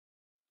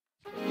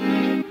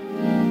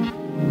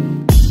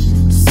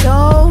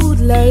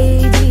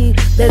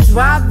that's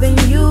driving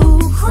you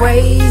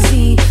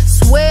crazy.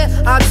 Swear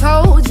I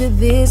told you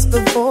this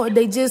before.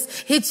 They just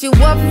hit you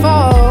up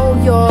for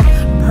your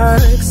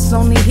perks.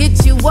 Only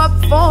hit you up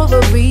for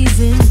a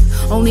reason.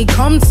 Only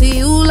come to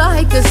you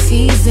like a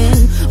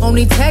season.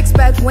 Only text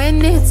back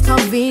when it's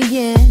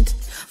convenient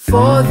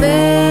for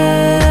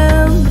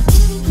them.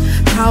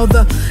 How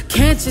the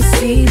can't you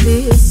see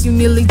this? You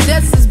nearly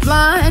just as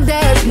blind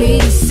as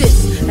me,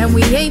 sis. And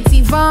we ain't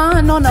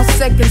even on our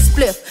second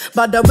spliff,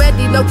 but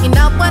already looking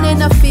out one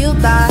in a field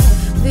like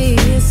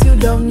this. You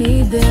don't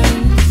need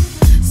them,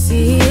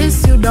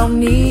 sis, you don't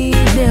need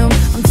them.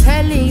 I'm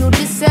telling you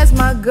this as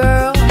my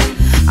girl,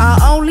 I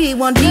only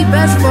want the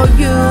best for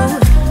you.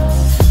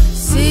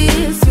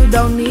 Sis, you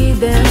don't need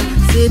them,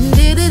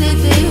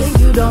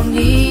 you don't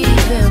need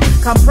them.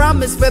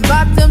 Compromise with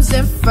bottoms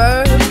and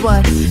fur,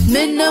 but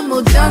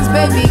minimal Johns,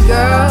 baby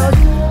girl.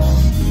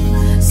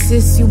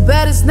 Sis, you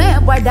better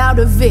snap right out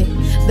of it.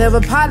 Their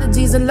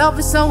apologies and love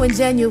is so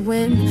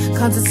ingenuine.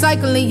 Constant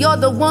cycling, you're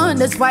the one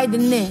that's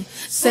writing in.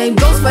 Same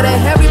goes for that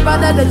hairy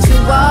brother that you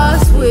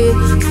was with.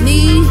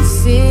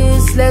 Please,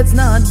 sis, let's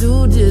not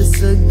do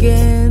this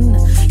again.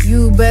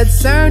 You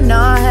better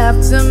not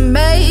have to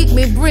make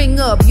me bring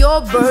up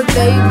your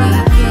birthday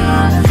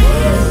weekend.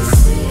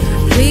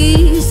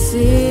 Please,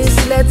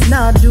 sis, let's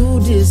not do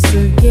this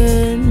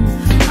again.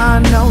 I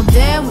know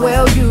damn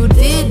well you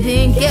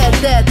didn't get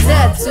that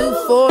tattoo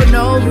for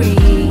no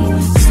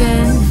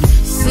reason.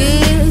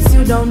 Sis,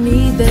 you don't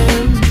need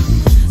them.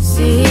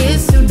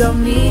 Sis, you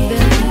don't need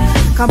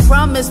them.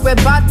 Compromise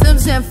with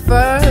bottoms and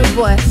fur,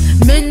 boy.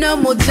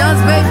 Minimal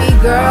Johns, baby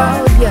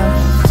girl, yeah.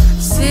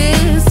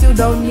 Sis, you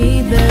don't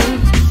need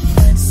them.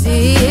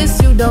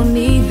 Sis, you don't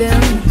need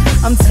them.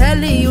 I'm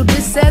telling you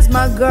this as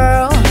my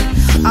girl,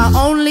 I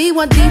only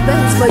want the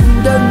best, but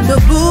you done the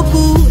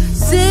boo-boo.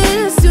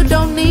 Sis, you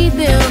don't need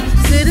them.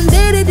 Sit and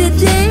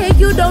day,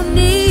 you don't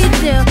need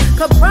them.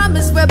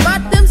 Compromise with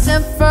bottoms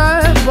and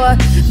fur, but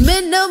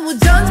minimal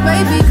Johns,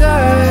 baby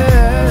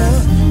girl.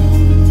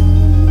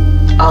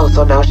 Oh,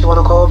 so now she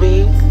wanna call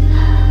me?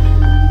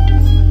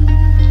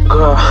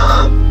 Girl.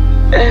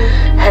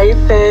 Hey,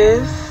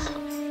 sis.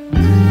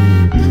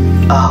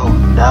 Oh,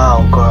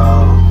 no,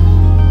 girl.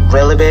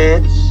 Really,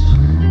 bitch?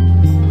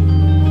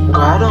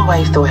 Girl, I know why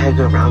you still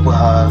hanging around with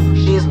her.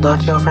 She's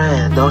not your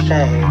friend, no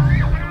shade.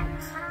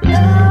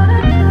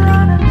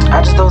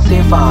 I just don't see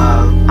it for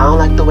her. I don't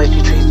like the way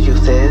she treats you,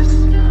 sis.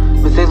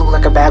 But they look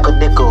like a bag of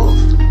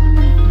nickels.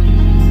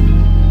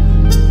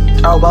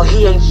 Oh, well,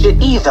 he ain't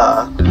shit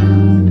either.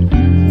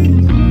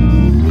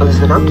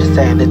 Listen, I'm just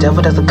saying, the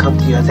devil doesn't come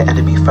to you as an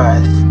enemy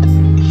first.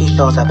 He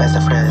shows up as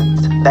a friend.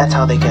 That's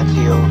how they get to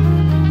you.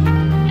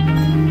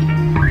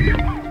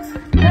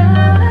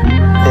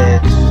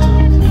 Bitch.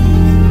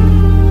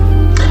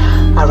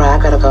 Alright, I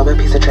gotta go. My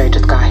piece of tray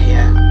just got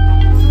here.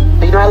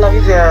 But you know I love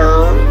you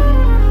too.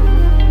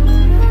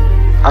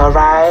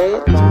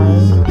 Alright?